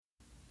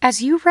As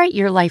you write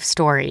your life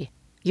story,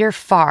 you're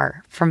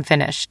far from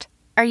finished.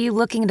 Are you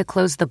looking to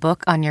close the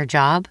book on your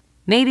job?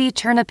 Maybe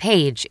turn a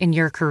page in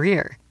your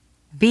career?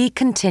 Be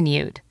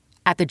continued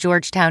at the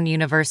Georgetown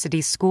University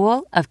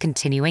School of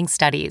Continuing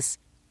Studies.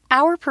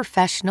 Our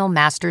professional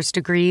master's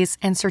degrees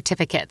and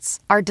certificates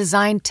are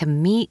designed to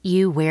meet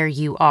you where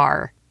you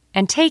are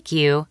and take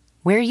you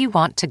where you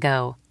want to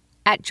go.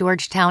 At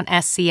Georgetown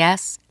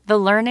SCS, the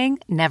learning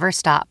never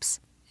stops,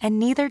 and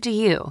neither do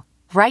you.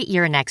 Write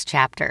your next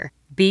chapter.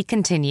 Be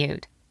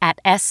continued at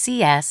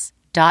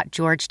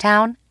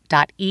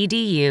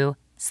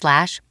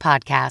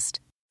scs.georgetown.edu/podcast.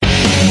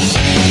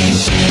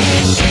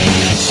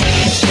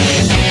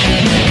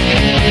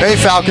 Hey,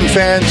 Falcon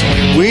fans,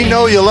 we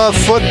know you love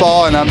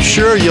football, and I'm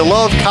sure you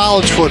love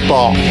college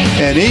football.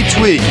 And each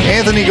week,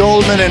 Anthony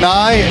Goldman and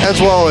I, as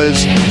well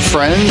as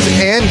friends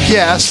and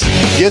guests,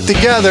 get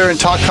together and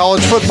talk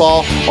college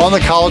football on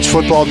the College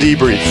Football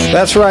Debrief.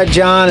 That's right,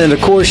 John. And,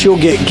 of course, you'll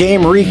get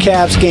game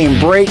recaps, game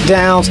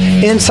breakdowns,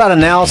 inside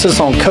analysis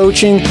on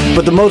coaching.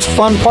 But the most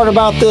fun part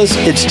about this,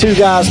 it's two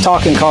guys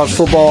talking college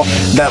football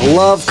that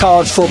love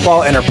college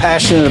football and are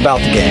passionate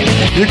about the game.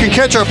 You can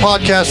catch our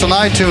podcast on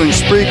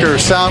iTunes, Spreaker,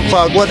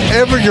 SoundCloud,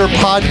 whatever your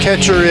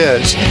podcatcher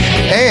is.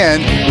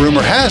 And,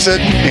 rumor has it,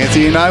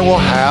 Anthony and I will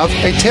have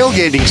a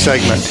tailgating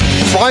segment.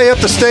 Fry up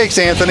the stakes,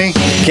 Anthony.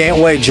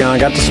 Can't wait, John.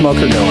 Got the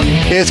smoker going.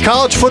 It's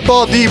College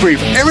Football Debrief.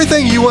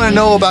 Everything you want to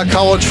know about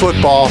college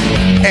football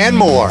and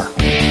more.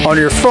 On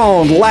your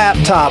phone,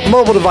 laptop,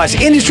 mobile device,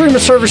 any streaming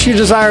service you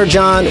desire,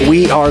 John,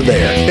 we are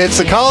there. It's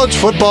the College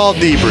Football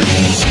Debrief.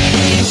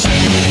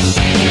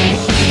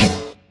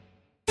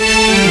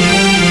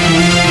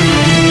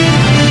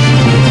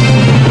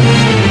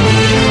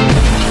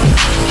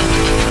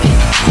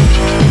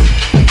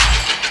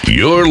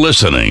 You're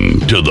listening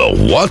to the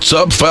What's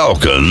Up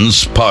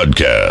Falcons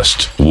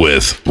podcast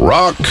with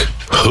Rock,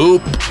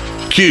 Hoop,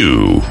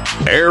 Q,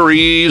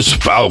 Aries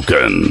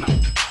Falcon,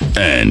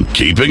 and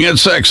keeping it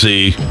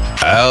sexy,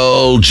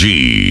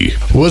 LG.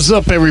 What's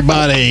up,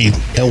 everybody,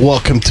 and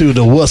welcome to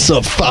the What's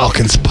Up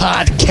Falcons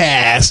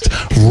podcast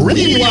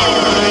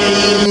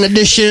Rewind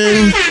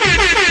edition,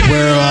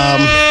 where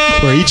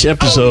each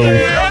episode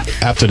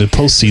after the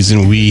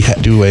postseason we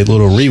do a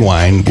little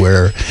rewind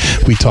where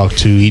we talk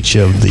to each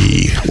of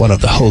one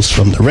of the hosts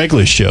from the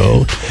regular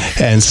show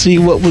and see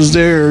what was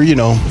their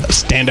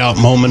standout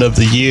moment of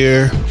the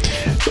year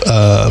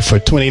for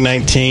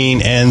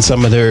 2019 and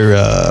some of their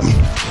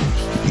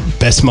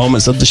best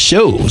moments of the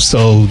show.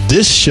 So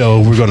this show,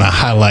 we're going to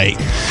highlight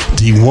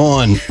the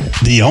one,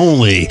 the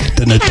only,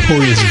 the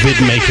notorious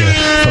vidmaker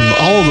from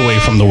all the way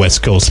from the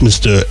West Coast,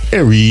 Mr.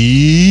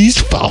 Aries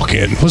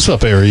Falcon. What's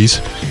up, Aries?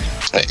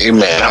 Hey,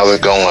 man, how's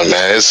it going,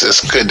 man?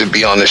 It's good to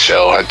be on the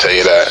show, I tell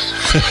you that.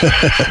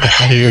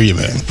 I hear you,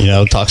 man.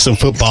 Talk some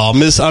football.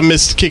 I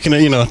miss kicking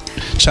it,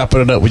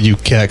 chopping it up with you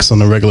cats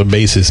on a regular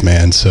basis,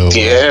 man. So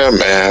yeah,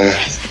 man.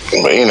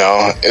 But,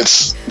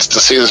 it's the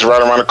season's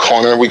right around the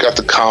corner. We got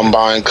the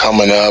combine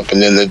coming up and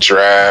then the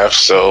draft,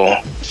 so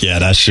yeah,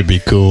 that should be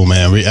cool,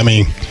 man. We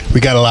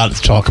got a lot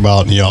to talk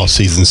about in the off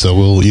season, so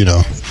we'll,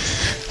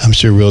 I'm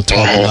sure we'll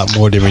talk a lot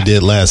more than we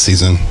did last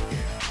season.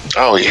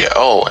 Oh, yeah.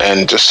 Oh,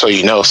 and just so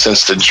you know,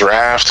 since the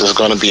draft is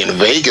going to be in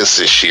Vegas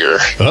this year,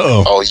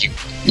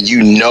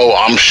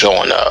 I'm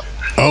showing up.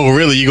 Oh,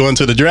 really? You going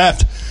to the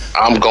draft?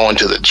 I'm going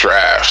to the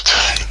draft.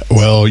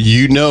 Well,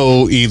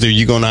 either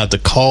you're going to have to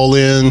call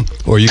in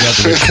or you got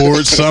to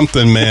record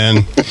something,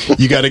 man.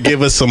 You got to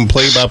give us some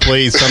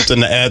play-by-play, something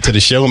to add to the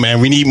show, man.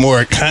 We need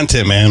more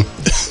content, man.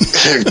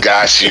 I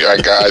got you.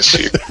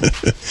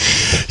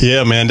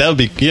 Yeah, man, that'll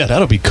be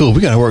cool.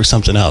 We got to work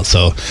something out.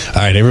 So, all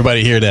right,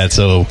 everybody hear that.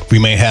 So we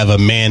may have a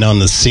man on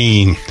the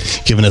scene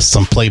giving us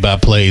some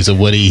play-by-plays of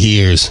what he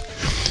hears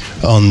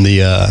on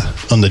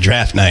the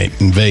draft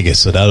night in Vegas.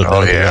 So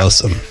that'll be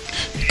awesome.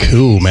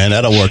 Cool, man.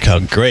 That'll work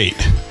out great.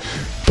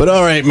 But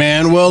all right,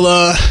 man. Well,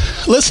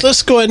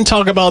 let's go ahead and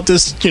talk about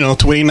this,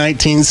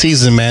 2019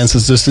 season, man.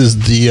 Since this is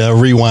the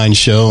rewind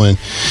show, and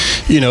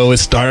it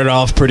started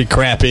off pretty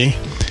crappy,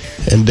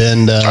 and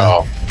then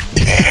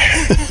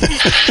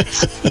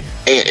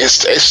it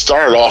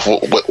started off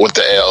with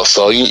the L.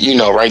 So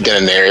right then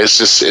and there, it's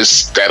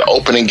that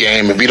opening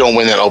game. If you don't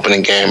win that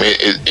opening game,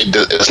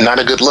 it's not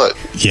a good look.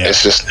 Yeah,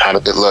 it's just not a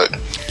good look.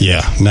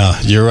 Yeah, no,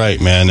 you're right,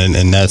 man,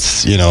 and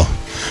that's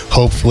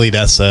hopefully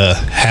that's a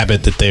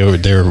habit that they're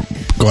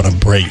going to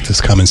break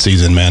this coming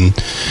season, man.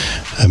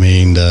 I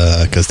mean,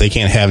 because they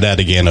can't have that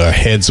again. Our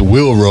heads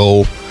will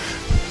roll,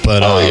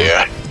 but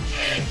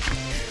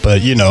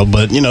But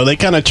they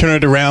kind of turn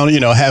it around,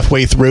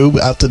 halfway through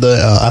after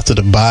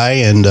the bye,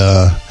 and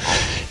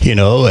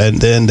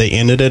and then they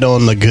ended it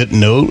on a good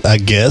note, I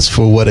guess,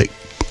 for what it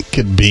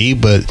could be.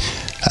 But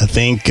I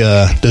think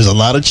there's a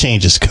lot of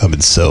changes coming.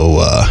 So,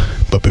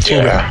 but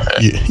before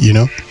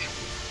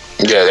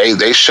Yeah,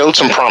 they showed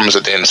some promise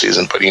at the end of the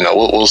season, but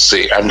we'll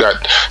see. I've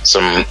got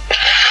some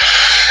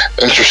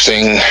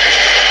interesting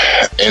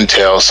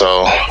intel.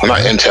 So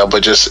not intel,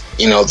 but just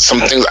some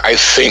things I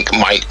think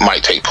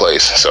might take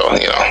place. So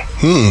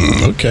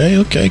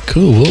Okay,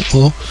 cool.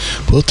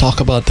 We'll talk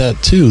about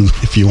that too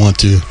if you want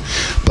to.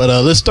 But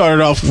let's start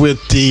it off with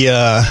the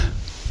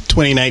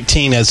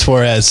 2019. As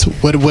far as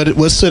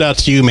what stood out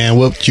to you, man?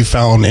 What you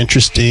found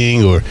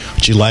interesting, or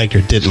what you liked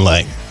or didn't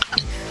like?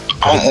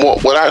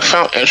 What I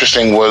found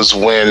interesting was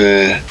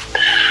when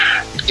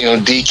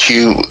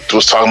DQ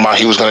was talking about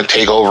he was going to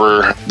take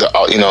over the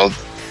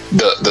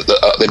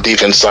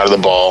defense side of the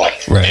ball,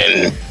 right,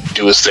 and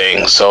do his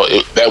thing. So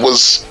that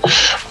was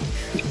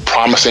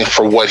promising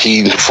for what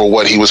he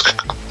was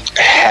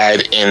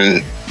had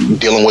in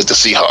dealing with the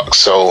Seahawks.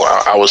 So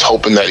I was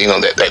hoping that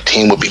that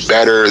team would be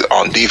better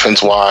on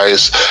defense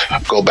wise.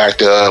 Go back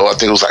to I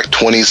think it was like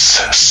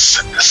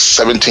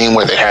 2017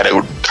 where they had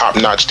a top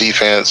notch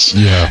defense,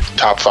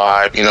 top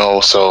 5.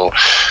 So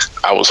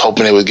I was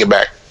hoping they would get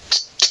back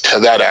to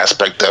that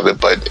aspect of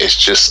it, but it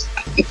just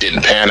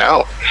didn't pan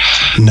out.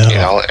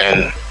 No.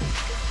 And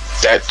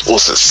that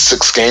was a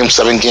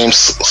 7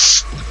 games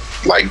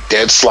like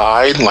dead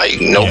slide, like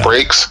no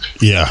breaks.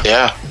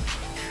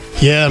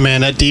 Yeah,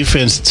 man, that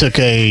defense took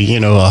a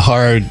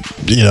hard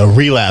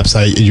relapse,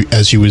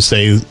 as you would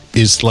say.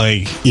 It's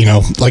like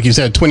like you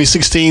said,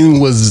 2016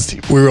 we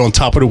were on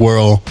top of the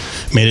world,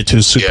 made it to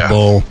the Super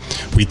Bowl.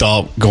 We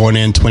thought going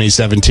in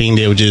 2017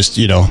 they would just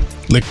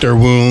lick their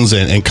wounds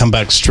and come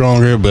back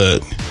stronger,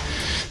 but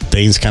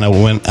things kind of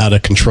went out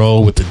of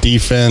control with the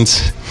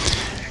defense,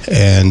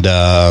 and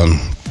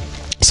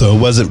so it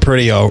wasn't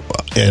pretty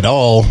at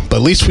all. But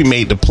at least we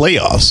made the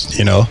playoffs,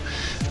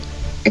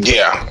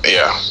 Yeah.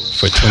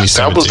 For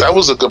 2017. That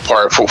was a good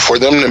part for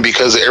them,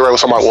 because everybody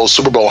was talking about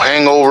Super Bowl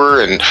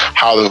hangover and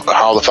how the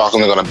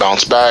Falcons are going to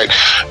bounce back.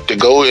 To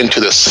go into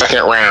the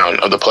second round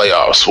of the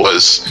playoffs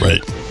was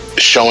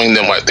showing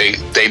them what they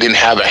didn't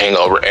have a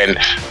hangover. And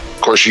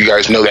of course, you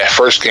guys know that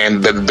first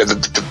game that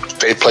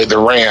they played the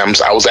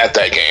Rams. I was at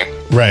that game.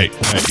 Right.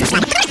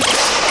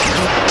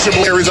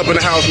 Triple Aries up in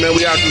the house, man.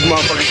 We out this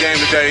motherfucking game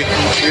today.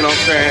 You know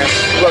what I'm saying?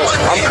 Look,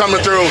 I'm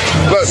coming through.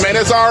 Look, man,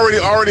 it's already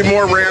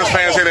more Rams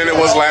fans here than it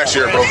was last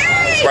year, bro.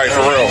 Like,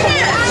 for real.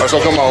 So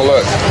come on,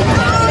 look.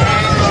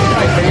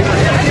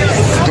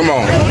 Come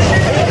on.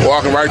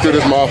 Walking right through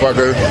this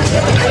motherfucker.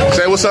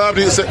 Say what's up.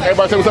 Everybody say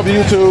what's up to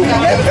YouTube.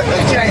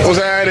 What's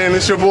happening?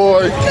 It's your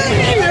boy.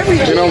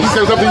 Say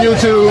what's up to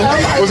YouTube.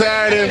 What's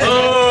happening?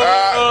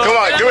 Come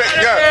on, do it.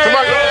 Yeah, come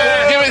on.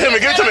 Give it to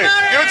me. Give it to me.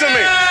 Give it to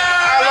me.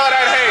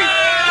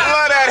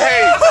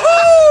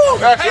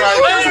 That's right.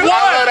 There's one.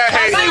 I love that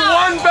hate. I see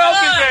one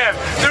Falcon fan.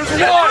 There's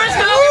one.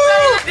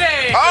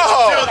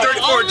 Oh.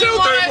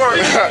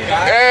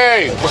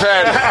 Hey, what's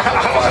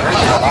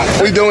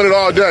happening? We doing it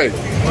all day.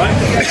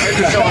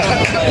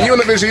 You in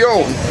the vision,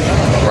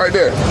 right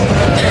there.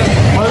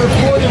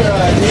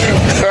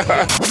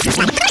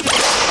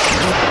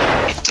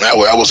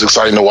 That was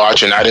exciting to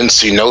watch, and I didn't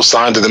see no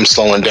signs of them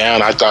slowing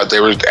down. I thought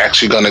they were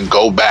actually going to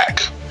go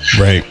back.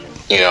 Right.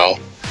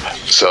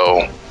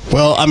 So.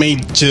 Well, I mean,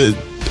 to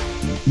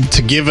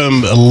give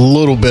him a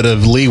little bit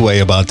of leeway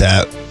about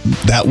that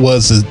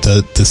was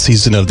the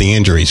season of the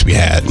injuries we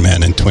had,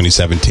 man, in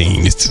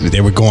 2017.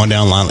 They were going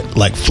down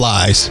like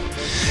flies.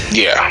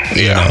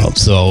 Yeah.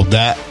 So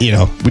that,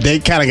 they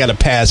kind of got a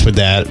pass with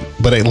that,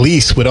 but at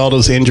least with all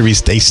those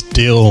injuries, they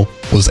still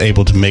was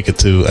able to make it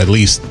to at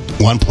least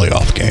one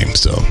playoff game.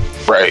 So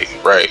Right.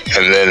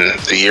 And then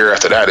the year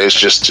after that, it's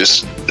just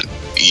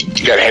you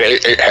got had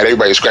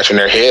everybody scratching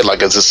their head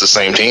like, is this the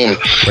same team?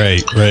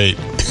 Right.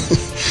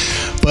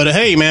 But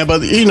hey, man,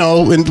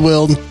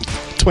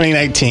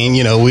 2019,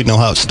 we know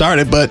how it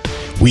started, but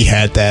we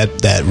had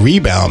that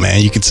rebound,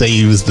 man. You could say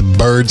it was the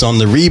birds on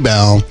the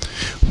rebound,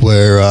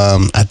 where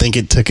I think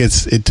it took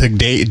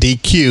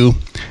DQ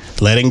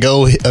letting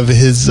go of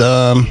his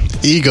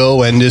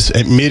ego and just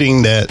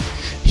admitting that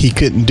he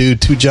couldn't do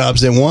two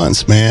jobs at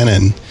once, man,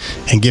 and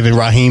giving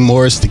Raheem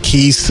Morris the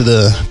keys to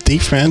the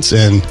defense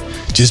and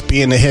just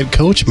being the head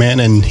coach, man,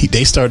 and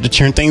they started to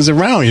turn things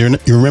around. You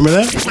remember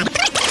that?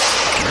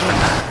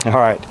 All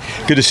right.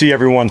 Good to see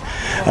everyone.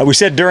 We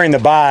said during the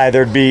bye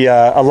there'd be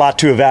a lot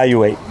to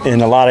evaluate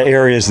in a lot of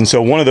areas, and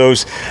so one of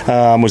those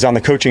was on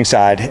the coaching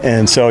side.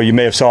 And so you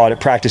may have saw it at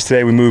practice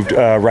today. We moved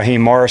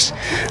Raheem Morris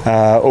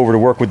over to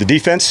work with the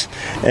defense,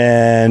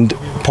 and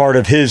part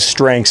of his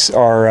strengths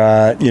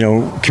are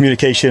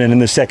communication and in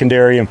the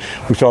secondary. And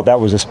we felt that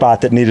was a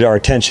spot that needed our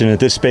attention. At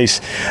this space,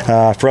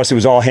 for us, it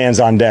was all hands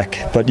on deck.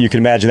 But you can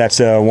imagine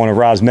that's one of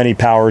Rob's many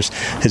powers,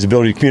 his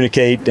ability to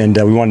communicate. And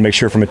we wanted to make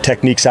sure from a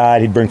technique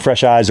side, he'd bring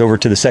fresh eyes over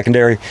to the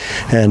secondary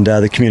and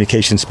the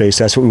communication space.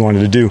 That's what we wanted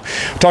to do.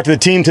 We talked to the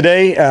team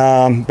today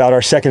about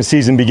our second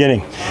season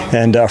beginning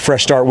and a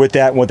fresh start with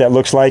that and what that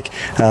looks like.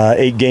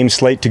 8-game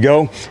slate to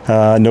go.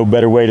 No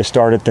better way to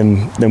start it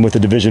than with a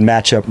division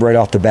matchup right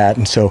off the bat.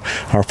 And so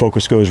our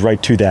focus goes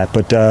right to that.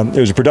 But it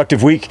was a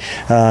productive week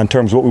in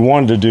terms of what we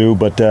wanted to do,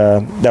 but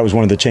that was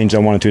one of the changes I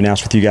wanted to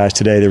announce with you guys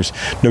today. There was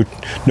no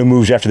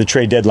moves after the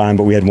trade deadline,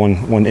 but we had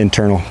one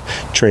internal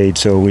trade.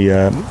 So we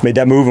made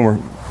that move,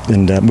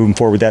 and moving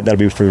forward with that, that'll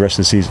be for the rest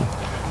of the season.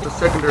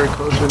 secondary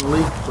coach in the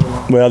league for so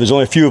long? Well, there's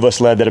only a few of us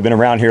led that have been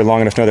around here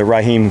long enough to know that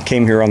Raheem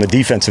came here on the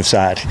defensive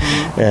side.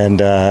 And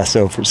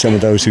so for some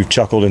of those who've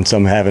chuckled and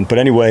some haven't. But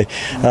anyway,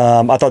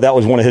 I thought that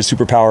was one of his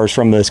superpowers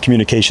from this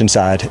communication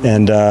side.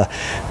 And,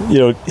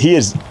 he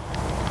is...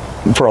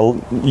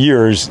 For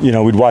years,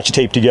 we'd watch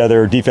tape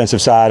together,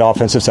 defensive side,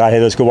 offensive side.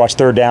 Hey, let's go watch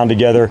third down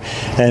together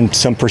and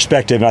some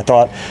perspective. And I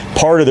thought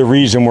part of the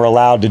reason we're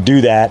allowed to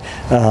do that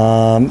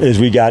is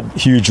we got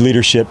huge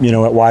leadership,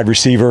 at wide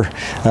receiver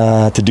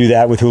to do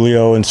that with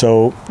Julio. And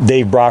so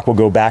Dave Brock will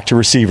go back to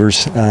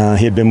receivers. He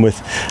had been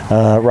with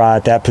Rod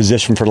at that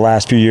position for the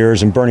last few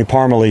years. And Bernie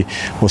Parmalee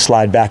will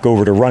slide back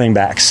over to running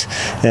backs.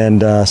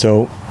 And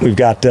so we've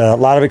got a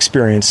lot of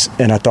experience.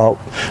 And I thought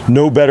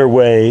no better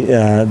way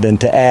than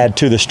to add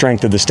to the strength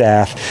of the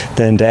staff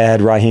than to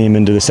add Raheem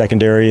into the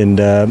secondary and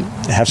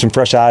have some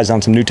fresh eyes on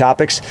some new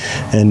topics,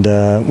 and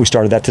we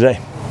started that today.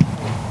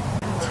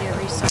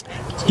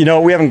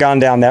 We haven't gone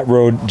down that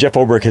road. Jeff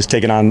Ulbrich has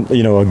taken on,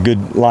 a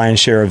good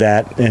lion's share of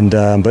that. And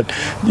but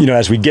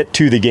as we get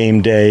to the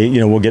game day,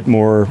 we'll get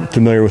more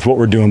familiar with what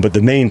we're doing. But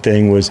the main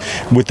thing was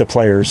with the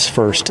players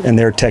first and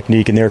their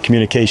technique and their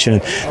communication.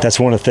 And that's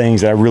one of the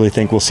things that I really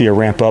think we'll see a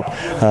ramp up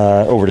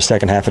over the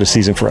second half of the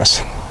season for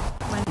us.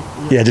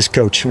 Yeah, just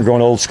coach. We're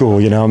going old school,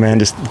 man.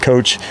 Just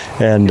coach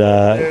and,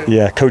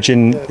 coach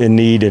in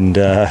need and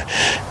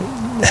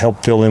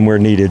help fill in where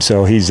needed.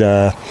 So he's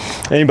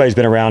anybody's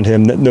been around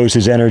him that knows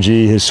his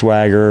energy, his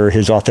swagger,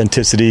 his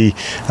authenticity,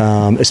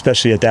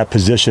 especially at that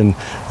position,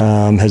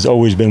 has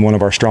always been one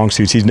of our strong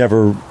suits. He's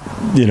never,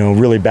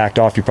 really backed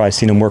off. You've probably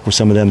seen him work with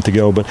some of them to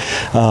go. But,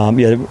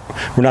 we're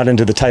not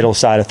into the title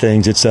side of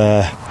things. It's,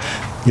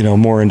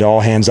 more into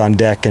all hands on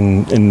deck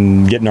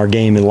and getting our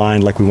game in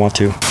line like we want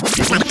to.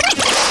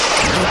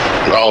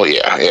 Oh,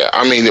 yeah.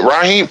 I mean,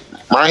 Raheem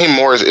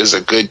Morris is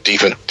a good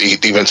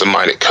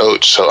defensive-minded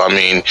coach. So, I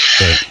mean,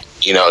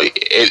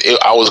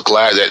 I was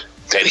glad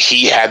that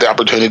he had the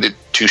opportunity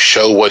to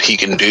show what he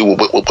can do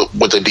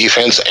with the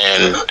defense.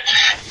 And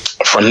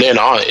from then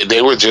on,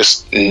 they were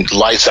just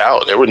lights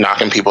out. They were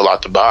knocking people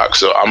out the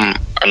box. So, on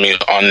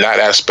that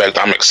aspect,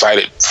 I'm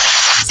excited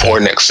for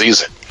next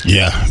season.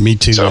 Yeah, me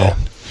too, man.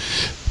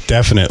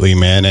 Definitely,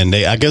 man. And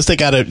I guess they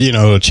got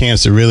a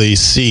chance to really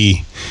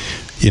see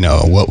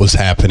what was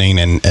happening,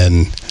 and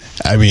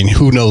I mean,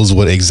 who knows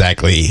what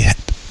exactly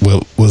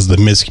was the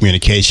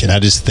miscommunication. I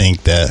just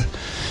think that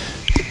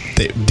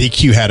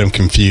DQ had him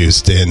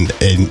confused, and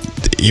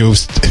it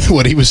was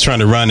what he was trying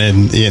to run,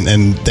 and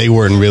they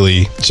weren't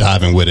really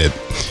jiving with it.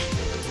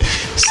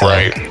 So,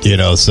 right.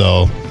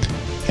 So,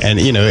 and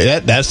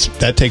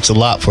that takes a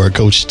lot for a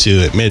coach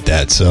to admit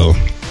that. So,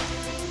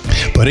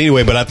 but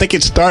anyway, I think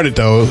it started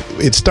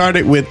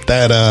with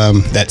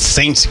that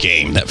Saints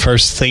game, that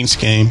first Saints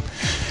game.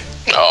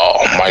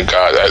 Oh my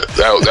God,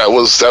 that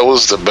was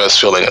the best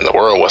feeling in the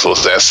world was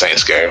that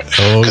Saints game,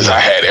 because I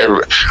had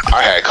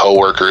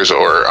coworkers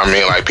or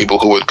people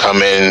who would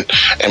come in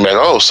and be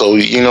like, so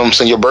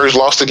your Birds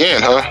lost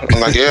again, huh? I'm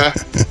like, yeah.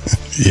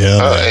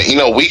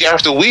 Yeah. Week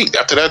after week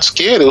after that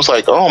skid, it was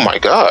like, oh my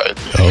God.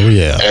 Oh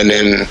yeah. And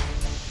then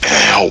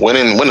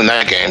winning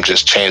that game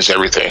just changed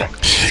everything.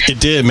 It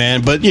did,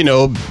 man. But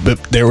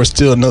but there were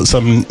still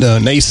some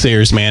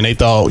naysayers, man. They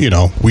thought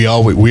we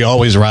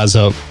always rise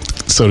up,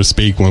 so to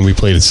speak, when we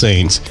play the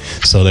Saints.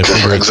 So they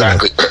figured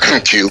exactly.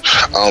 Q.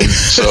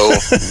 So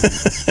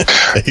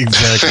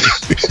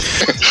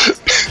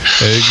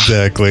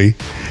exactly.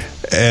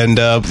 And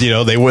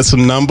there were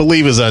some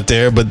non-believers out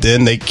there, but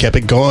then they kept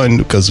it going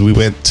because we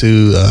went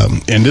to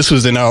and this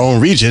was in our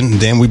own region.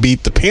 Then we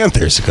beat the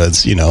Panthers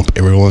because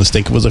everyone was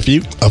thinking it was a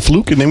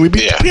fluke, and then we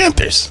beat the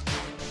Panthers.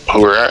 They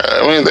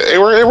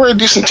were a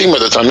decent team at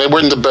the time. They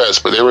weren't the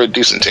best, but they were a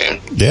decent team.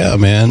 Yeah,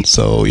 man.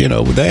 So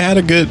they had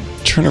a good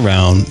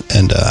turnaround,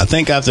 and I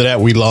think after that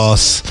we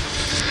lost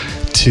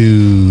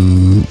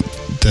to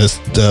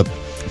the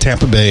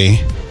Tampa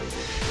Bay,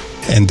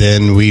 and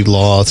then we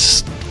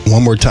lost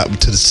one more time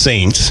to the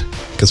Saints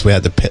because we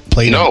had to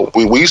play them. No,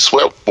 we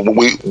swept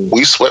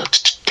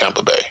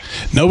Tampa Bay.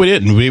 No, we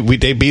didn't.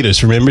 They beat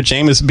us. Remember,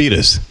 Jameis beat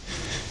us.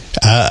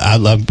 I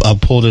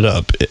pulled it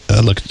up. I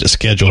looked at the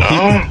schedule.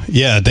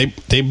 Yeah,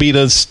 they beat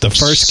us the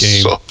first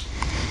game.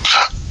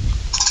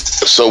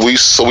 So we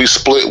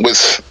split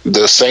with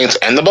the Saints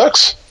and the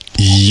Bucks.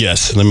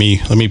 Yes. Let me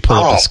pull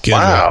up the schedule.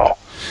 Wow.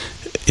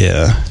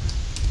 Yeah.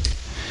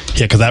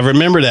 Yeah, because I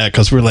remember that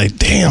because we're like,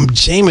 damn,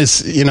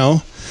 Jameis,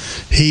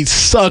 he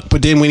sucked,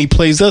 but then when he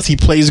plays us, he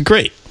plays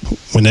great.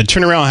 When that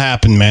turnaround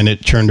happened, man,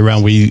 it turned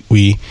around.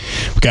 We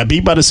got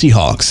beat by the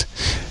Seahawks.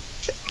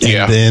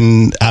 And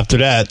then after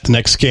that, the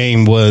next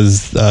game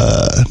was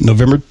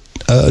November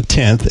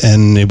 10th,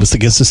 and it was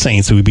against the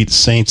Saints. So we beat the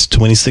Saints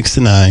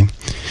 26-9.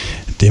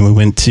 Then we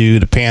went to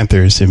the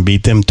Panthers and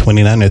beat them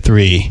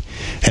 29-3,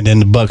 and then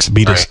the Bucks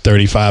beat us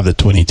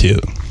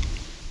 35-22.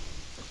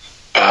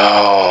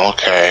 Oh,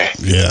 okay.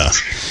 Yeah,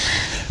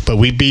 but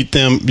we beat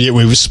them. Yeah,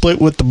 we were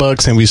split with the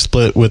Bucks and we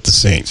split with the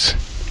Saints.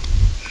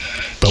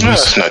 But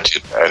that's not too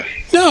bad.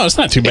 No, it's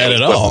not too bad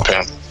at all.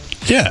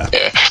 Yeah.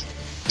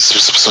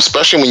 So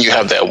especially when you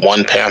have that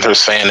one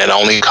Panthers fan that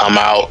only come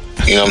out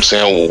You know what I'm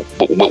saying?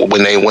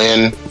 When they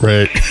win.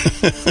 Right.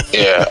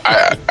 Yeah,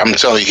 I'm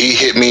telling you, he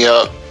hit me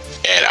up,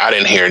 and I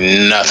didn't hear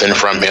nothing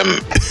from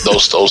him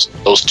those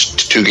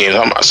 2 games.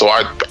 So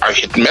I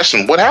messaged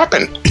him. What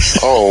happened?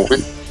 Oh,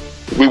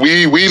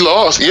 we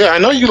lost. Yeah, I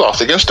know you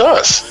lost against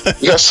us.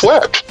 You got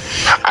swept.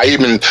 I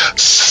even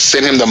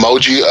sent him the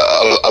emoji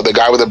of the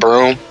guy with the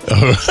broom.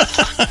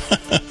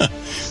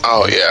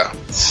 Oh yeah.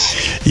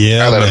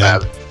 Yeah, I let him man.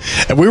 have it.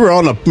 And we were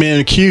on me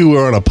and Q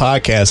were on a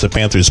podcast, a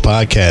Panthers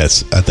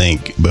podcast, I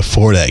think,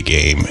 before that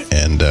game,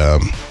 and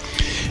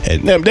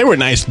they were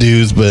nice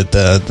dudes, but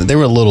they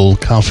were a little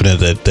confident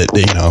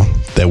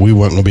that we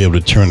weren't going to be able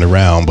to turn it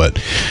around. But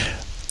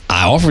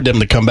I offered them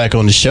to come back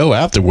on the show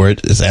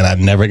afterwards, and I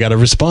never got a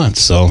response.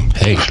 So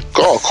hey,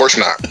 oh, of course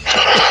not.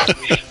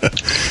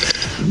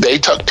 They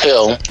tucked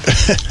tail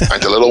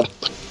like the little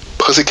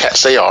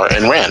pussycats they are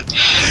and ran.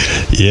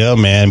 Yeah,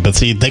 man. But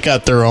see, they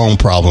got their own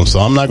problems, so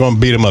I'm not going to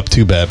beat them up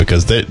too bad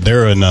because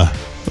they're in a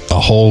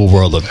whole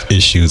world of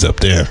issues up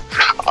there.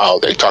 Oh,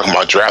 they're talking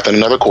about drafting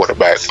another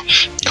quarterback.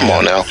 Come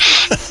on now.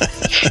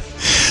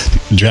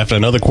 Drafting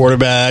another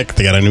quarterback.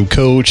 They got a new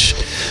coach.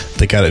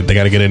 They got to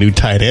get a new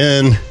tight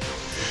end.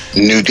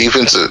 New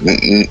defensive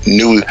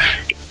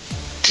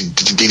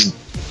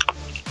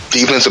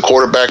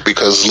quarterback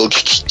because Luke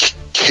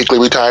Kuechly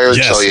retired.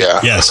 Yes, so yeah.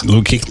 Yes,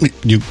 Luke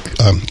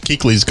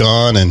Kuechly's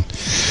gone, and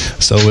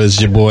so is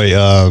your boy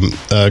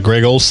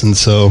Greg Olsen.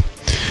 So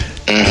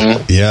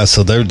yeah,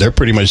 so they're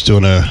pretty much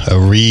doing a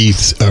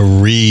restart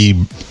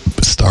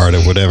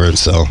or whatever.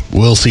 So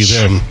we'll see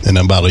them in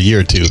about a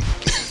year or two.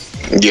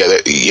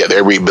 Yeah,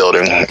 they're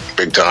rebuilding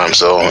big time.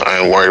 So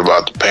I ain't worried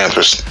about the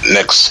Panthers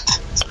next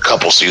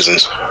couple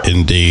seasons.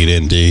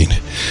 Indeed.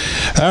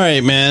 All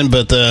right, man.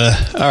 But all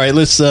right,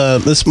 let's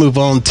move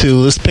on to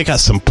let's pick out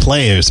some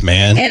players,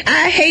 man. And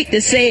I hate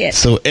to say it.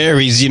 So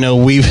Aries,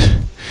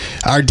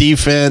 our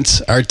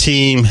defense, our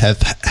team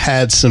have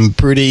had some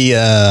pretty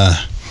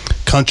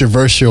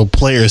controversial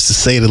players, to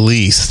say the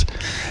least.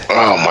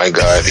 Oh my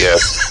God,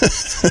 yes.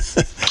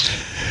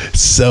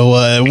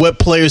 So, what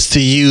players to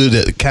you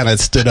that kind of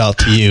stood out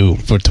to you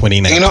for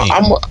 2019?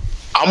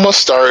 I'm gonna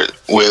start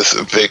with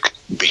Vic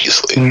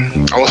Beasley.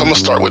 I'm gonna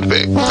start with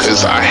Vic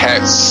because I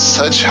had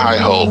such high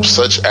hopes,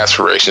 such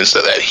aspirations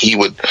that he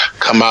would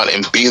come out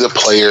and be the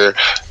player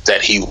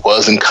that he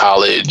was in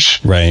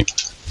college. Right.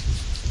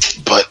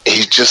 But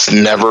he just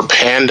never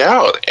panned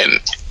out,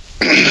 and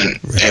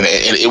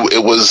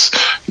it was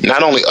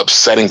not only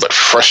upsetting but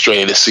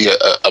frustrating to see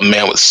a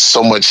man with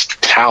so much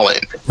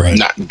talent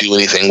not do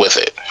anything with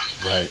it.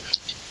 Right.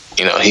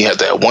 He had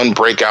that one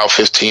breakout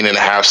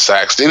 15.5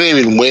 sacks. Didn't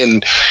even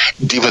win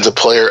Defensive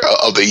Player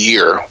of the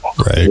Year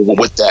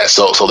with that.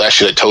 So that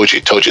should have told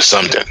you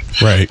something.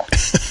 Right.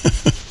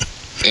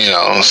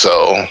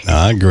 So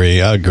I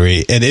agree.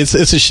 And it's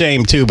a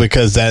shame too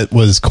because that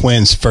was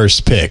Quinn's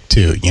first pick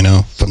too,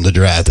 from the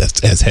draft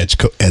as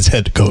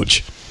head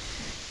coach.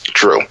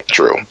 True.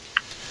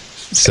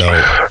 So,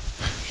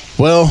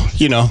 well,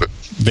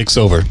 Vic's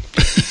over.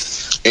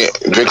 Yeah,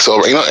 Vic's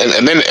over,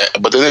 and then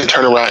they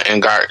turned around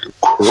and got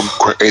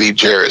Grady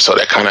Jarrett, so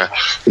that kind of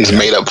is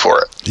made up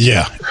for it.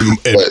 Yeah,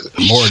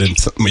 more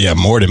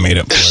than made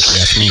up for it.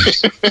 That's me.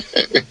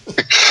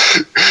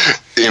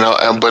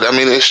 But I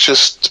mean, it's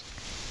just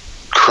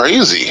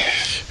crazy.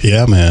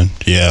 Yeah, man.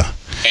 Yeah,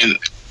 and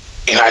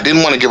I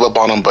didn't want to give up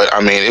on him, but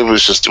I mean, it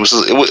was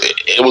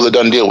a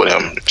done deal with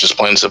him. Just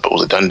plain and simple, it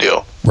was a done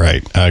deal.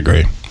 Right, I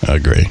agree.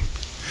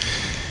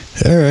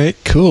 All right,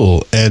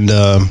 cool, and.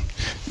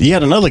 You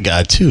had another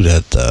guy, too,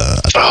 that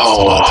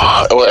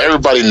well,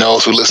 everybody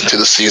knows who listens to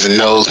the season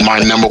knows my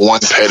number one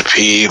pet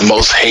peeve,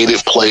 most hated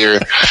player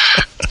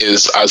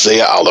is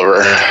Isaiah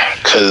Oliver.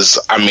 Because,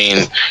 I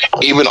mean,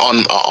 even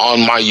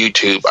on my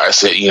YouTube, I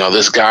said,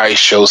 this guy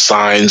shows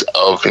signs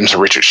of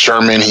Richard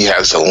Sherman. He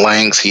has the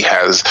length. He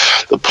has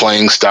the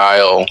playing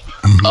style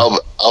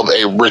of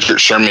a Richard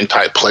Sherman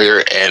type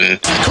player.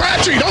 And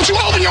Crabtree, don't you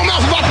open your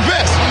mouth about the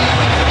best.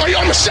 Or I'm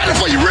going to shut it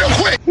for you real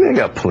quick.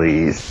 Nigga,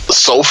 please.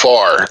 So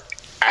far,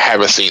 I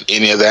haven't seen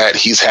any of that.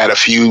 He's had a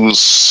few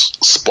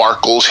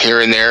sparkles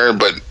here and there,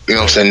 but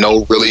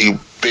no really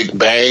big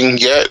bang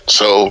yet.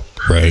 So,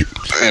 right.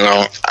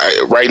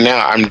 Right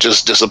now I'm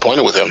just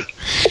disappointed with him.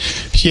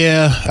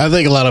 Yeah, I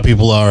think a lot of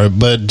people are.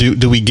 But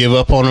do we give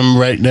up on him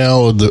right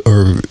now,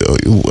 or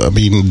I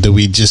mean, do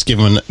we just give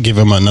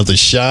him another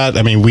shot?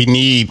 I mean, we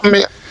need. We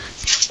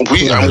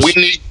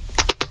need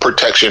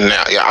protection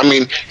now. Yeah, I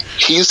mean,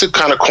 he's the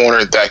kind of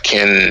corner that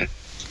can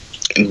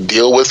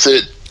deal with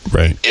it.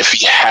 Right. If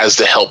he has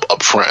the help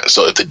up front.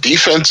 So if the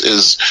defense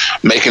is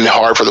making it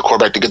hard for the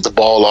quarterback to get the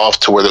ball off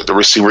to where the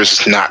receiver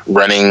is not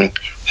running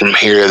from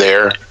here to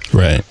there,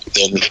 right?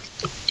 Then,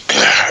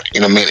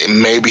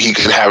 maybe he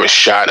could have a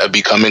shot of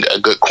becoming a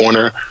good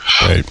corner.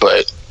 Right.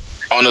 But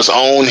on his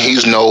own,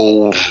 he's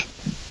no,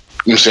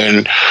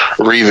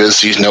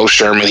 Revis. He's no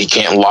Sherman. He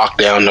can't lock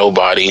down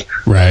nobody.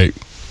 Right.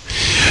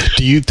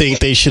 Do you think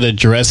they should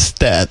address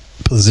that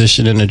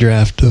position in the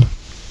draft, too?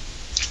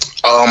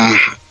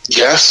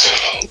 Yes,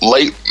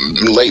 late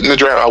in the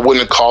draft, I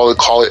wouldn't call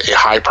it a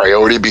high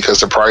priority because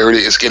the priority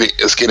is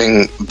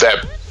getting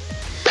that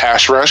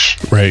pass rush.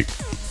 Right.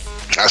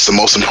 That's the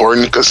most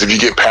important, because if you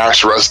get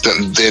pass rush,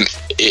 then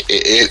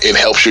it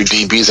helps your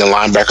DBs and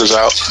linebackers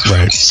out.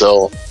 Right.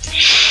 So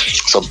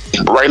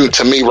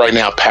right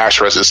now, pass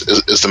rush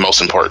is the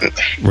most important.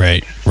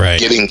 Right.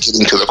 Getting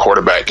to the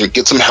quarterback and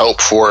get some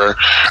help for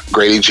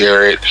Grady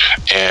Jarrett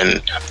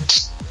and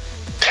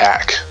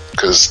Tack,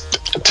 because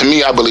to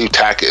me, I believe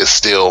Tack is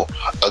still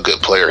a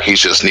good player. He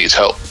just needs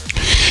help.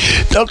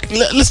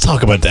 Let's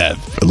talk about that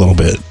a little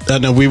bit. I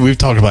know we've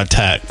talked about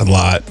Tack a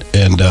lot,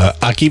 and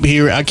I keep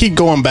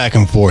going back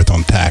and forth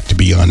on Tack, to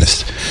be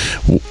honest.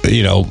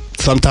 You know,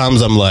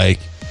 sometimes I'm like,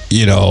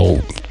 you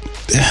know,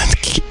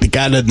 the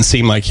guy doesn't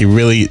seem like he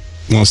really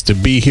wants to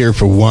be here,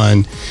 for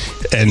one,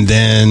 and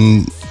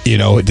then, you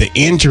know, the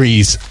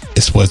injuries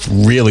is what's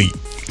really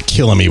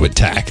killing me with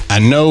Tack. I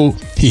know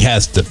he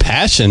has the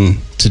passion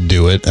to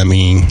do it. I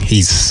mean,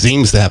 he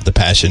seems to have the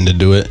passion to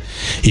do it,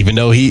 even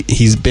though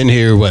he's been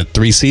here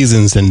 3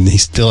 seasons and he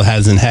still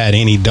hasn't had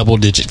any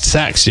double-digit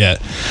sacks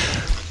yet.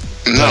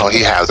 No,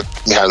 he hasn't.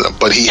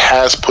 But he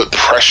has put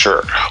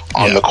pressure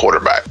on the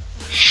quarterback.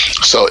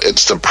 So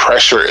it's the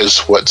pressure is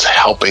what's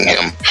helping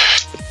him.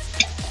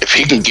 If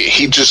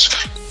he just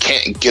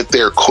can't get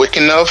there quick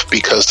enough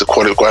because the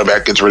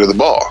quarterback gets rid of the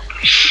ball.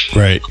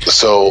 Right.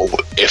 So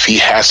if he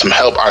has some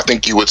help, I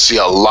think you would see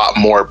a lot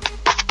more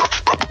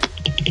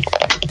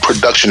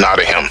production out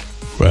of him.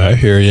 Well, I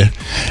hear you.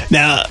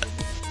 Now,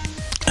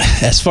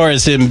 as far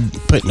as him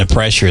putting the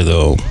pressure,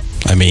 though,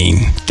 I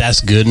mean,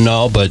 that's good and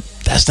all, but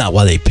that's not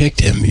why they picked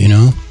him, you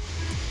know?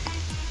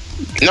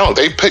 No,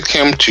 they picked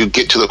him to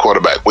get to the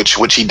quarterback,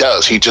 which he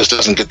does. He just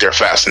doesn't get there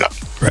fast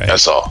enough. Right.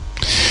 That's all.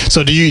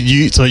 So do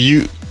you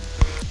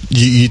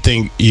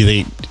think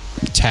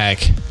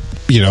Tack,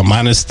 you know,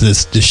 minus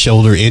the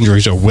shoulder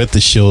injuries, or with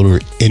the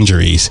shoulder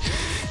injuries,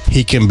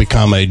 he can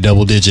become a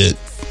double-digit?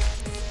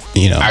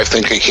 You know, I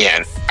think he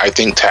can. I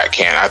think Tack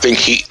can. I think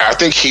he's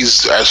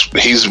a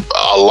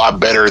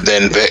lot better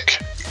than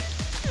Vic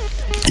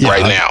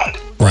right now.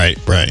 Right.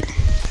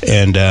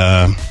 And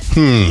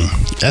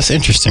that's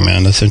interesting,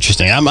 man. That's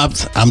interesting.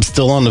 I'm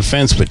still on the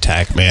fence with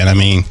Tack, man. I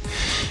mean,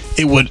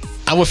 I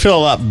would feel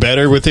a lot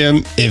better with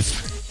him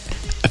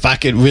if I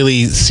could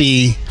really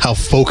see how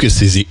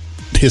focused is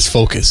his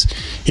focus.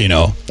 You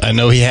know, I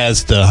know he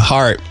has the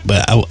heart,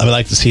 but I would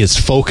like to see his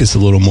focus a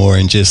little more,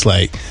 and just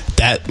like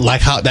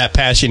how that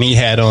passion he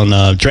had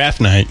on draft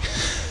night.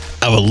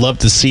 I would love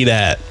to see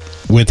that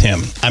with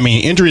him. I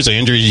mean, injuries are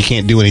injuries. You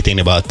can't do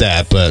anything about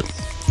that, but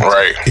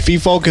right. If he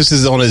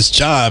focuses on his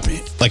job,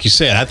 like you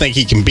said, I think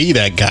he can be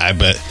that guy,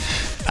 but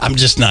I'm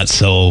just not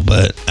so.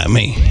 But I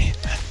mean,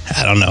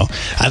 I don't know.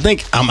 I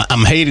think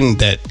I'm hating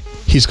that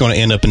he's going to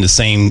end up in the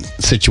same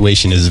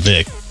situation as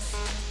Vic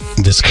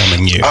this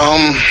coming year.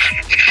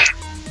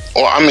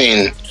 Well, I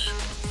mean,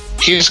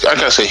 he's got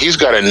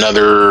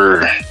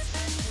another.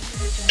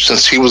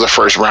 Since he was a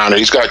first rounder,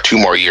 he's got 2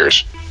 more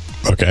years.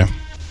 Okay.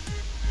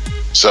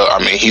 So I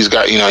mean, he's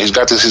got his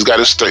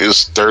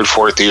third,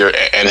 fourth year,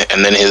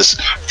 and then his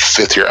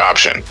 5th year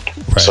option.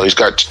 Right. So he's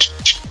got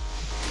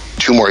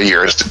 2 more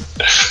years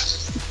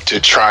to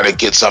try to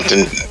get something,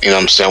 you know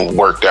what I'm saying,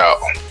 worked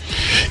out.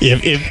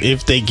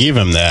 If they give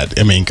him that,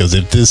 I mean, because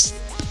if this,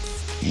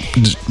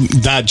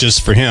 not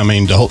just for him, I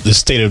mean, the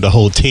state of the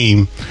whole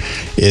team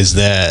is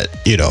that,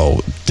 you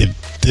know,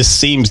 this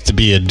seems to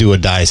be a do or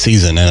die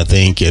season, and I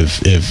think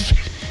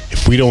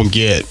if we don't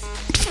get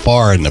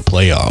far in the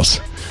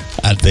playoffs,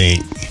 I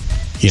think,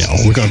 you know,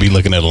 we're going to be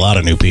looking at a lot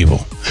of new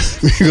people.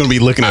 We're going to be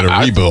looking at a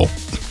rebuild.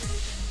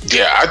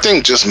 Yeah, I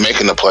think just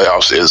making the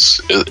playoffs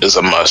is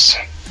a must.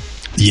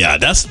 Yeah,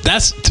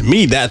 that's to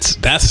me, that's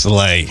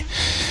like,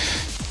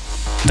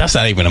 that's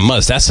not even a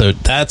must. That's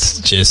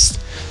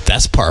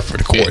par for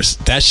the course.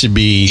 Yeah. That should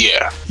be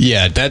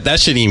that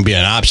shouldn't even be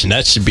an option.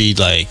 That should be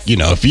like, you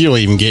know, if you don't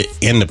even get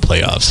in the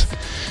playoffs,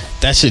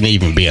 that shouldn't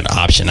even be an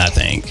option, I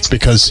think,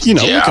 because, you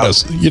know, look at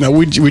us, you know,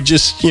 we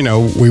just, you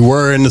know, we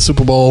were in the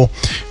Super Bowl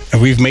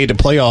and we've made the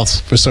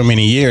playoffs for so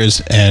many years,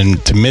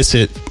 and to miss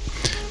it,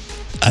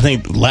 I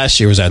think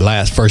last year was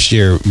our first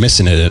year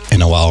missing it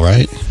in a while,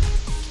 right?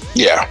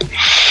 Yeah.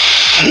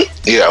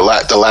 Yeah,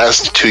 the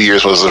last 2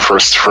 years was the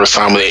first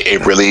time they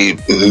really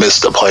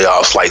missed the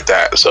playoffs like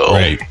that. So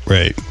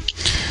right.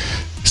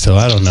 So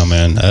I don't know,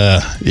 man.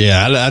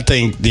 I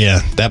think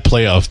that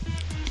playoff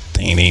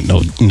thing ain't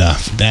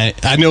enough.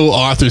 That I know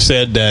Arthur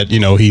said that, you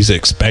know, he's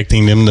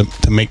expecting them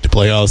to make the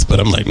playoffs, but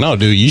I'm like, no,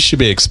 dude, you should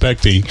be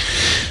expecting,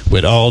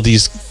 with all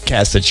these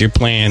cats that you're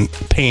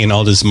paying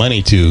all this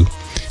money to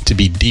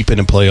be deep in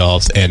the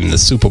playoffs and the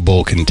Super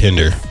Bowl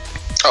contender.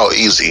 Oh,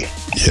 easy.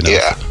 You know?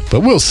 Yeah.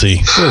 But we'll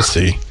see.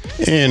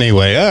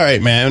 Anyway, all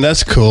right, man.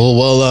 That's cool.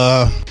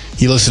 Well,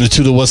 you listening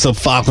to the What's Up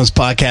Falcons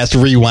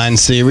podcast rewind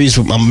series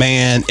with my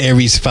man,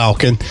 Aries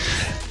Falcon.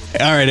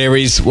 All right,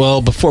 Aries.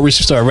 Well, before we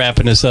start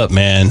wrapping this up,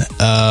 man,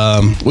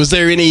 was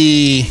there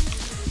any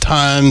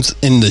times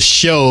in the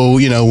show,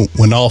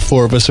 when all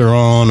 4 of us are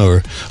on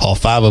or all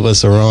 5 of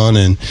us are on,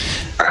 and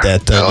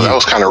that that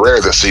was kind of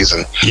rare this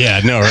season. Yeah,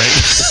 I know, right?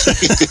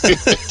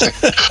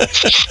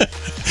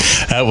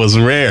 That was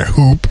rare.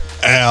 Hoop,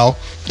 Al.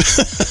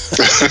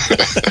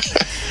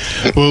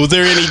 Well, was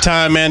there any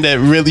time, man, that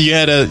really you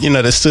had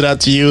that stood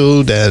out to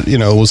you that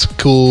was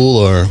cool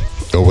or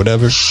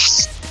whatever?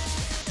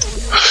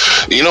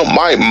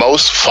 My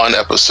most fun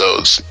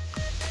episodes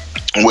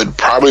would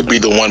probably be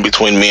the one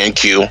between me and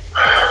Q.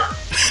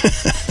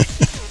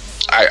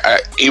 I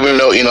even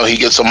though he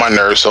gets on my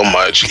nerves so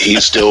much,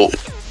 he's still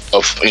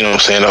a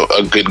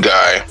good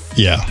guy.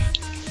 Yeah.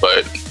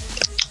 But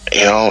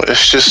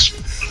it's just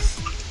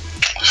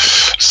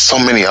so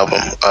many of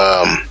them.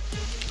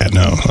 I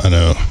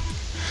know.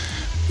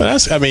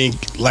 But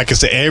like I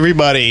said,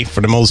 everybody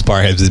for the most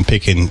part has been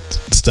picking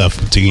stuff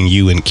between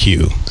you and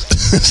Q.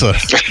 So.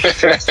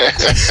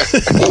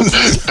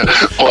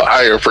 Well,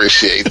 I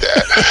appreciate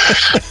that.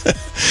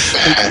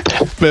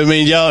 But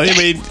y'all,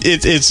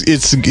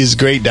 it's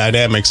great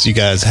dynamics you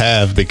guys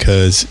have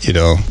because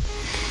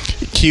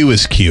Q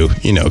is Q.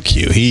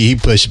 Q. He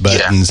push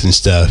buttons and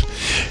stuff.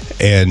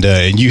 And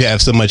you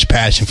have so much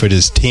passion for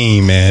this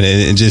team, man.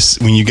 And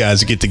just when you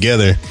guys get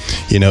together,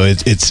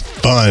 it's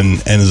fun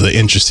and it's an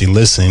interesting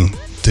listen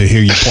to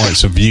hear your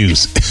points of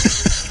views.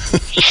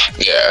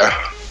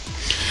 Yeah.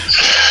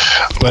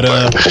 But go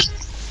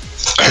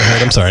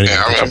ahead, I'm sorry.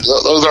 Yeah,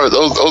 those are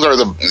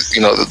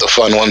the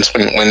fun ones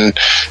when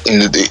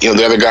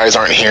the other guys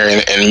aren't here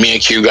and me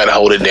and Q got to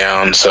hold it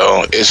down.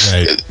 So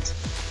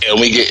and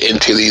we get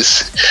into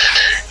these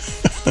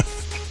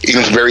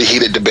very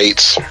heated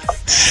debates.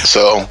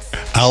 So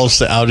I'll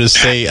just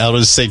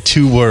say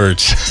 2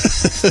 words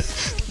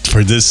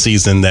for this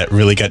season that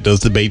really got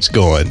those debates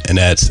going, and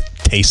that's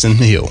Taysom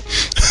Hill.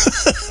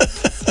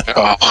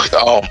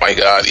 Oh my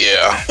God,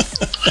 yeah.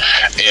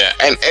 Yeah,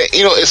 and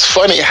it's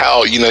funny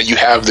how you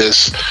have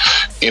this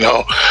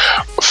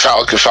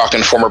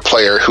Falcon former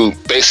player who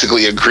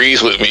basically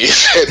agrees with me. He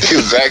said the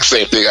exact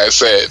same thing I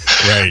said.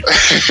 Right.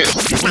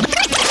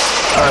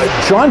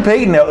 Sean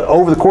Payton,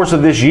 over the course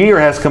of this year,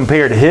 has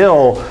compared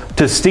Hill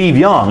to Steve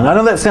Young. And I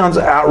know that sounds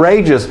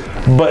outrageous,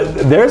 but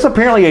there's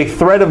apparently a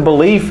thread of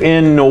belief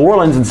in New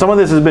Orleans, and some of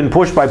this has been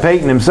pushed by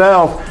Payton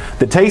himself,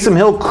 that Taysom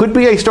Hill could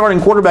be a starting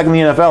quarterback in the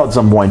NFL at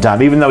some point in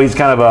time, even though he's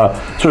kind of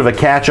a sort of a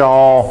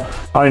catch-all,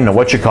 I don't even know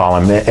what you call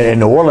him, in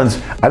New Orleans.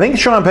 I think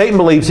Sean Payton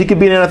believes he could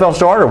be an NFL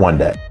starter one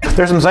day.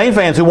 There's some Saints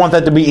fans who want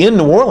that to be in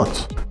New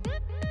Orleans.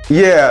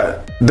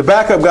 Yeah, the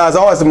backup guy's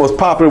always the most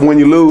popular when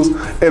you lose.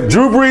 If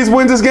Drew Brees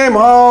wins this game,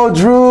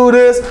 Drew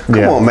this.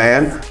 Come on,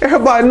 man.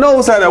 Everybody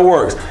knows how that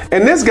works.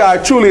 And this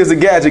guy truly is a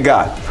gadget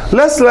guy.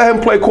 Let's let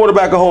him play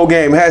quarterback a whole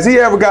game. Has he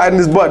ever gotten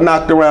his butt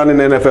knocked around in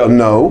the NFL?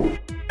 No.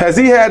 Has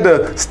he had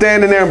to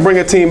stand in there and bring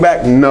a team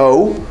back?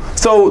 No.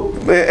 So,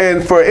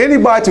 and for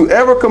anybody to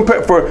ever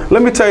compare,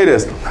 let me tell you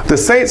this, the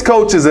Saints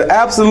coach is an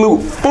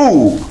absolute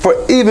fool for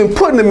even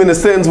putting him in the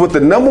sentence with the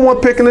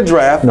 #1 pick in the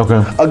draft.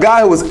 Okay. A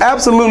guy who was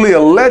absolutely a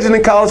legend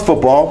in college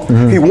football.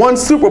 Mm-hmm. He won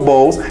Super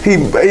Bowls.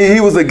 He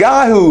was a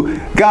guy who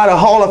got a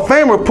Hall of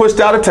Famer pushed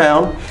out of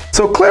town.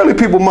 So clearly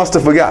people must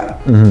have forgotten.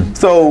 Mm-hmm.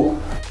 So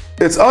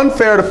it's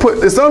unfair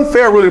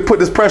really to put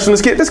this pressure on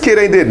this kid. This kid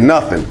ain't did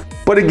nothing.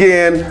 But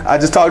again, I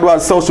just talked about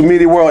the social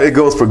media world. It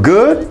goes for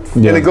good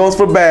and it goes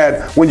for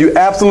bad when you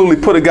absolutely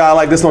put a guy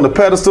like this on the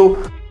pedestal,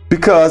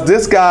 because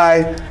this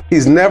guy,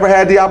 he's never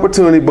had the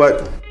opportunity,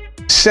 but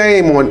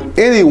shame on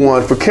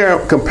anyone for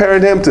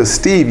comparing him to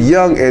Steve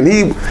Young. And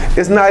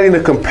it's not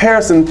even a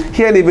comparison.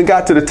 He hadn't even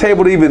got to the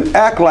table to even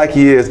act like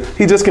he is.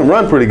 He just can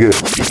run pretty good.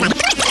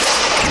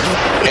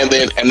 And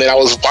then I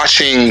was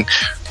watching,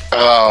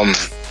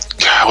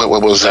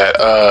 what was that?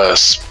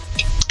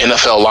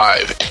 NFL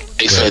Live.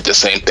 They said the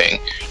same thing.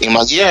 I'm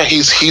like, yeah,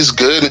 he's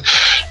good,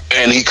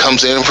 and he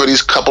comes in for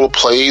these couple of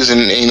plays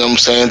and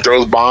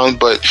throws bombs.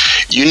 But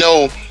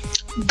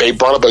they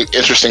brought up an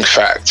interesting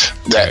fact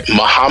that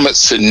Mohamed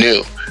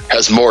Sanu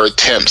has more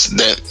attempts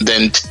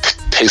than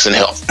Taysom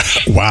Hill.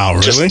 Wow,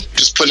 really?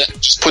 Just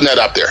putting that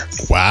out there.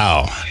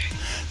 Wow.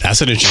 That's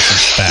an interesting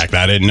fact.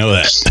 I didn't know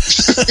that.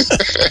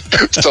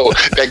 So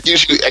that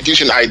gives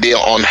you an idea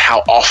on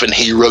how often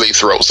he really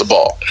throws the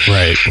ball.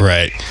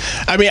 Right.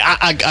 I mean,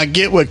 I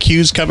get what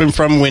Q's coming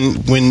from when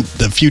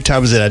the few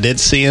times that I did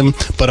see him,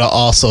 but I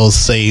also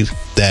say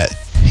that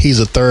he's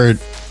a third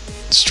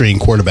string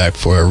quarterback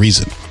for a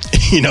reason.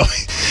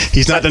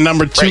 He's not the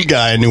number 2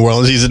 guy in New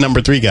Orleans. He's the number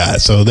 3 guy.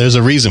 So there's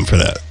a reason for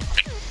that.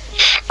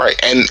 Right,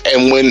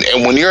 and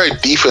when you're a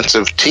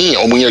defensive team,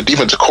 or when you're a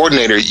defensive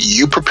coordinator,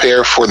 you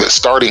prepare for the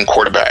starting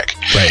quarterback.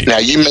 Right. Now,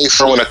 you may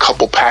throw in a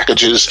couple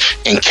packages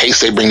in case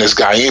they bring this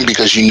guy in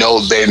because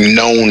they're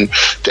known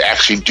to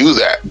actually do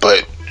that.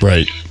 But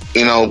right,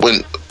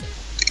 when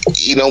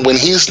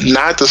he's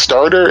not the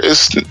starter,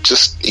 it's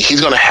just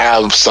he's going to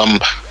have some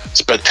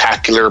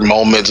spectacular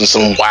moments and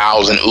some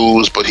wows and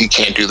oohs, but he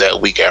can't do that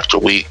week after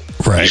week.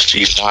 Right.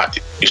 He's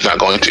not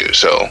going to.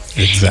 So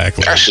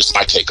exactly. That's just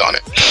my take on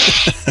it.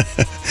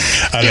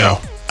 I know.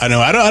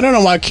 I don't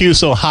know why Q's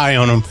so high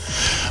on him,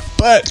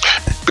 but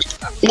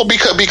Well,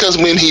 because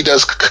when he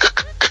does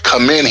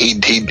come in,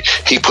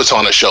 he puts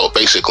on a show.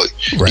 Basically,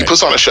 he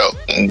puts on a show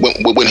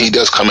when he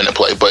does come in and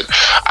play. But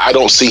I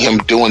don't see him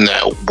doing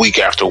that week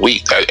after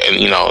week.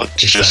 And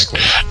just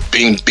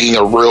being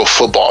a real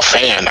football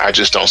fan, I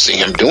just don't see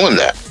him doing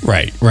that.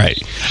 Right.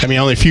 I mean,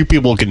 only a few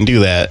people can do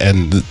that,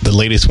 and the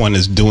latest one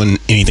is doing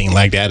anything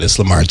like that is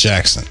Lamar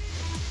Jackson.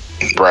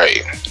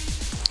 Right.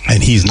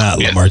 And he's not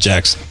Lamar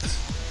Jackson.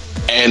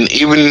 And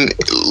even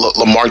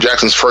Lamar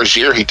Jackson's first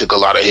year, he took a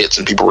lot of hits,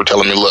 and people were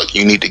telling me, "Look,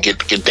 you need to get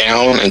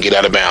down and get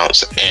out of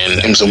bounds."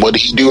 And so, what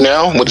did he do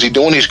now? What is he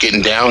doing? He's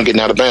getting down and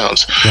getting out of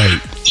bounds. Right.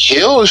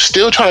 Hill is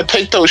still trying to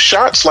take those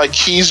shots like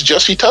he's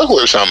Jussie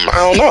Tugler or something. I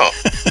don't know.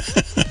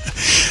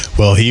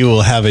 Well, he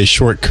will have a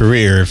short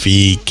career if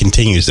he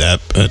continues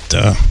that,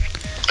 but.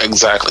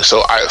 Exactly.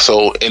 So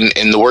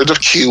in the words of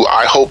Q,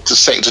 I hope the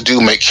Saints do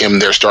make him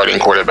their starting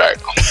quarterback,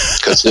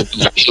 because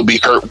he'll be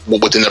hurt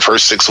within the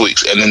first 6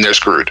 weeks, and then they're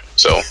screwed.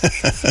 So.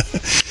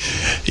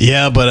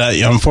 Yeah, but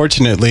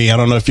unfortunately, I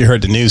don't know if you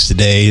heard the news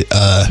today.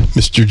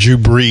 Mr. Drew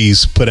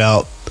Brees put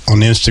out on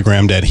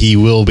Instagram that he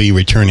will be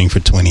returning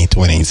for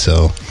 2020.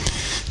 So,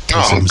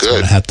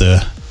 good. Have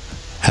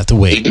to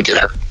wait. He can get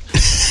hurt.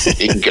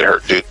 He can get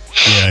hurt, dude.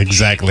 Yeah,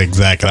 exactly.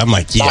 I'm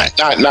like, yeah.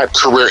 Not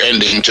career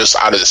ending, just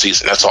out of the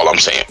season. That's all I'm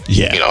saying.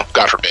 Yeah.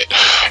 God forbid.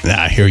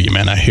 Nah, I hear you,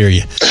 man. I hear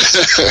you.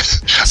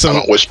 So, I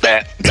don't wish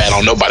bad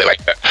on nobody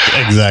like that.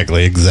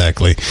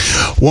 Exactly.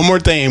 One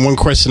more thing, one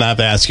question I have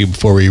to ask you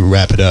before we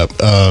wrap it up.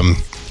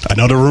 I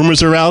know the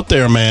rumors are out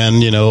there,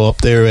 man, up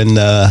there in,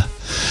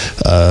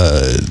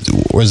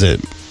 where's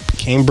it?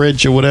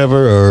 Cambridge or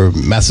whatever, or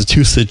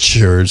Massachusetts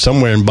or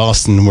somewhere in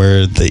Boston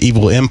where the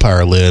evil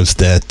empire lives,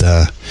 that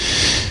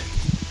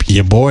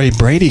your boy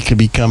Brady could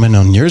be coming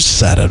on your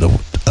side of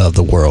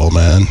the world,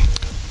 man,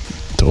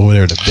 over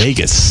there to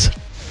Vegas.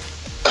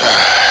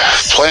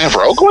 Playing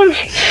for Oakland?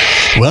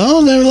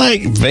 Well, they're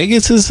like,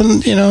 Vegas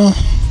isn't,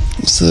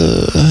 it's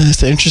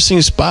an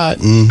interesting spot,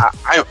 and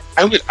I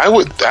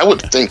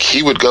would think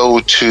he would go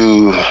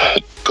to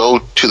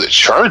the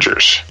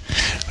Chargers.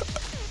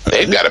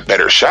 They've got a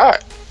better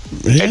shot.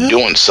 Yeah. They're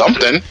doing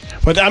something.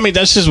 But I mean,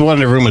 that's just one of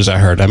the rumors I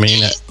heard. I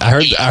mean, I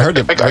heard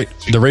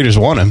the Raiders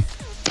want him.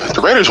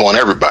 The Raiders want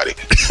everybody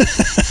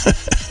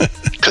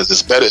because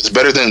it's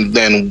better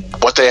than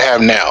what they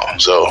have now.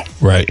 So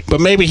right,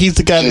 but maybe he's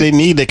the guy they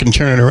need that can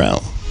turn it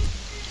around.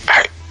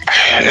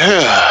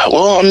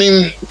 Well, I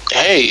mean,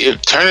 hey,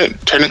 turn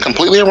it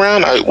completely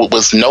around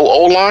with no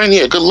O-line.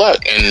 Yeah, good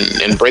luck.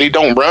 And Brady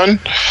don't run.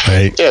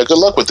 Right. Yeah, good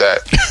luck with that.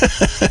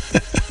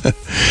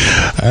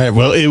 All right.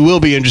 Well, it will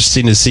be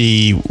interesting to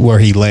see where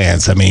he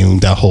lands. I mean,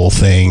 that whole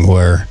thing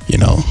where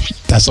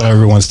that's all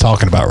everyone's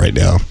talking about right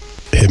now.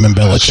 Him and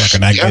Belichick are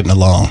not getting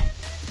along.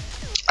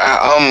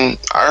 I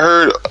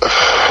heard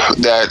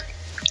that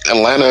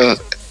Atlanta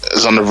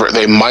is on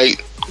they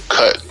might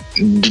cut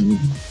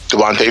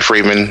Devontae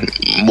Freeman,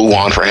 move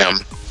on for him,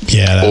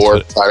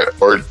 or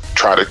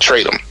try to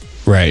trade him.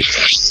 Right.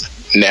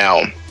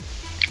 Now,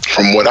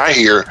 from what I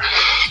hear,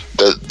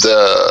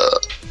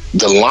 the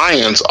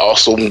Lions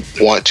also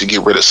want to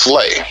get rid of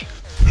Slay,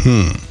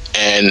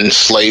 and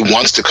Slay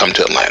wants to come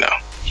to Atlanta.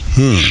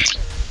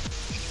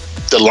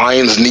 The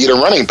Lions need a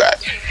running back.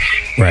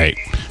 Right.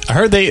 I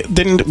heard they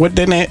didn't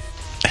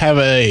have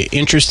a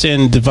interest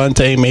in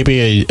Devontae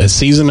maybe a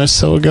season or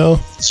so ago.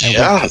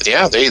 Yeah.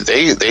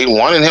 They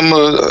wanted him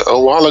a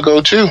while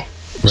ago too.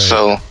 Right.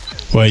 So,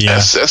 well, yeah,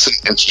 that's an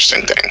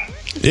interesting thing.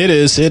 It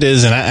is,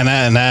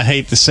 and I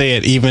hate to say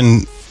it.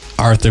 Even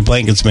Arthur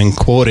Blanket's been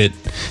quoted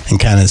and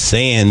kind of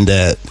saying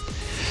that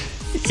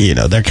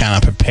they're kind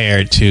of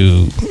prepared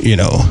to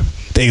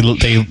they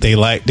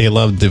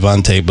love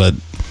Devontae, but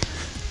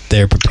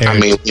they're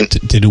prepared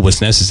to do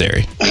what's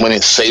necessary. When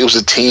it saves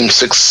the team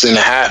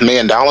 $6.5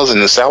 million in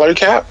the salary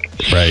cap,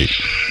 right?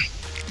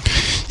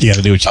 You got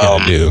to do what you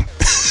got to do.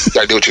 You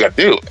got to do what you got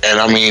to do. And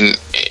I mean,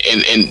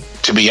 and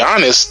to be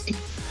honest,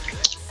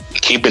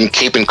 keeping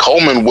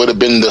Coleman would have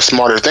been the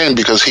smarter thing,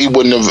 because he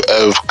wouldn't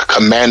have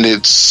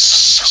commanded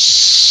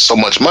so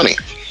much money.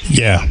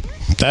 Yeah,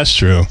 that's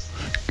true.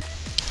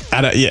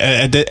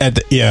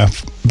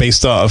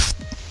 Based off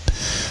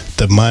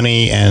the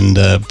money and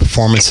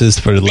performances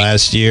for the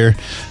last year,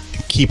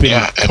 keeping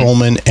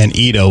Coleman and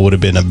Ito would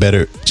have been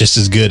just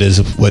as good as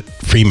what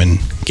Freeman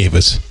gave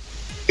us.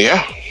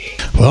 Yeah.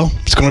 Well,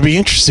 it's going to be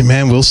interesting,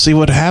 man. We'll see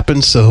what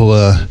happens.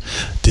 So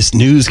this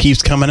news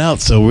keeps coming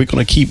out, so we're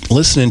going to keep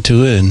listening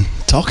to it and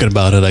talking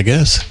about it, I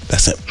guess.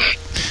 That's it.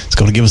 It's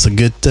going to give us a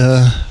good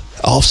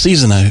off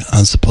season, I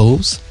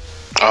suppose.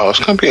 Oh, it's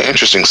going to be an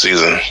interesting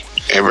season.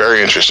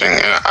 Very interesting.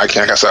 And like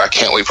I said, I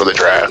can't wait for the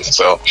draft.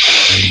 So,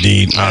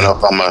 indeed, I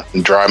don't know if I'm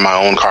gonna drive my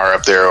own car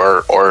up there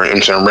or I'm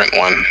gonna rent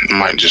one. I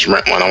might just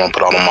rent one. I'm gonna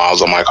put all the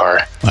miles on my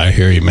car. I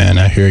hear you, man.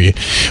 I hear you.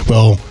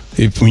 Well,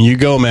 when you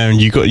go, man,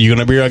 you're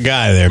gonna be our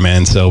guy there,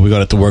 man. So we're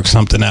gonna have to work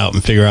something out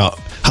and figure out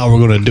how we're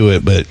gonna do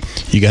it. But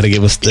you got to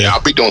give us the. Yeah,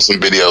 I'll be doing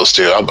some videos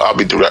too. I'll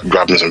be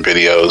dropping some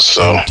videos.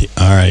 So.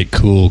 All right,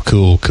 cool.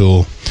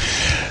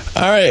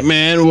 All right,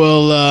 man.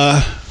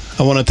 Well,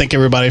 I want to thank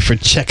everybody for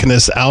checking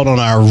us out on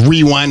our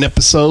Rewind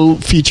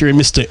episode featuring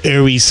Mr.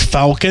 Aries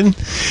Falcon.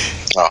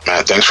 Oh,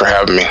 man, thanks for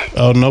having me.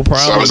 Oh, no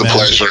problem. It's always a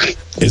pleasure.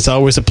 It's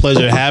always a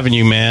pleasure having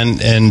you, man.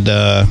 And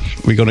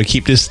we're going to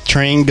keep this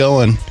train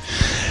going.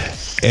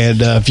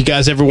 And if you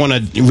guys ever want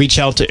to reach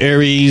out to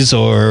Aries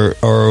or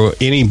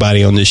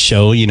anybody on this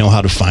show, you know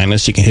how to find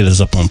us. You can hit us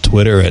up on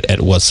Twitter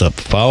at What's Up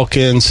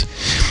Falcons.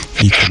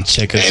 You can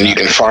check us out. And you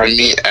can find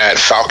me at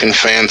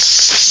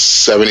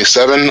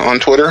FalconFans77 on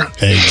Twitter.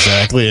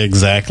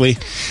 Exactly.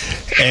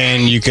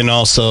 And you can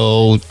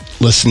also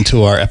listen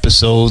to our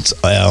episodes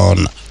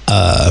on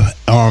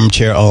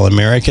Armchair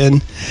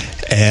All-American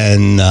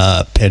and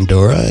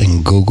Pandora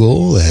and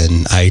Google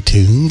and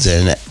iTunes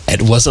and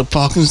at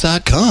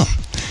whatsupfalcons.com.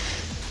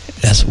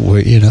 That's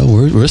where,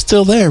 we're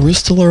still there. We're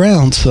still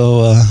around.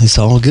 So it's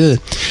all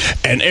good.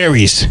 And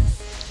Aries,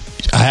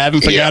 I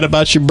haven't forgot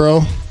about you,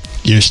 bro.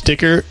 Your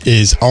sticker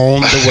is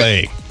on the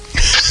way.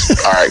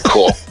 All right,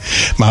 cool.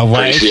 My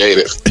wife, appreciate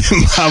it.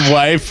 My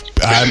wife,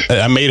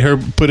 I made her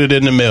put it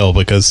in the mail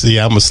because, see,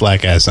 I'm a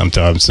slack ass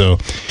sometimes. So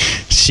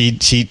she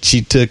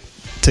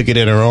took it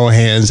in her own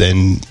hands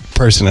and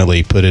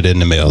personally put it in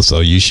the mail. So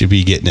you should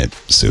be getting it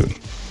soon.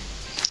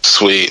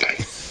 Sweet.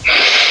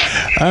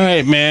 All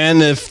right,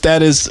 man. If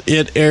that is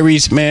it,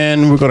 Aries,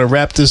 man, we're going to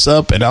wrap this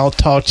up, and I'll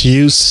talk to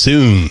you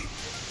soon.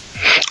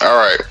 All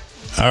right.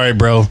 All right,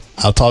 bro.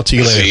 I'll talk to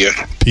you later. See you.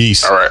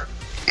 Peace. All right.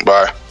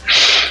 Bye.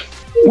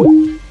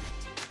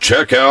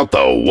 Check out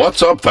the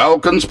What's Up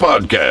Falcons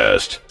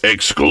podcast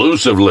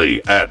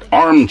exclusively at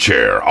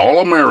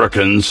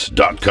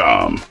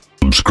armchairallamericans.com.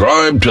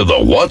 Subscribe to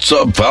the What's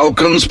Up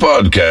Falcons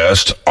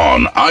podcast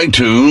on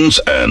iTunes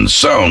and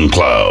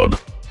SoundCloud.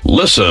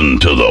 Listen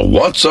to the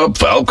What's Up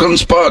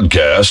Falcons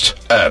podcast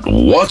at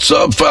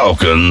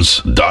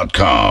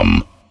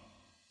whatsupfalcons.com.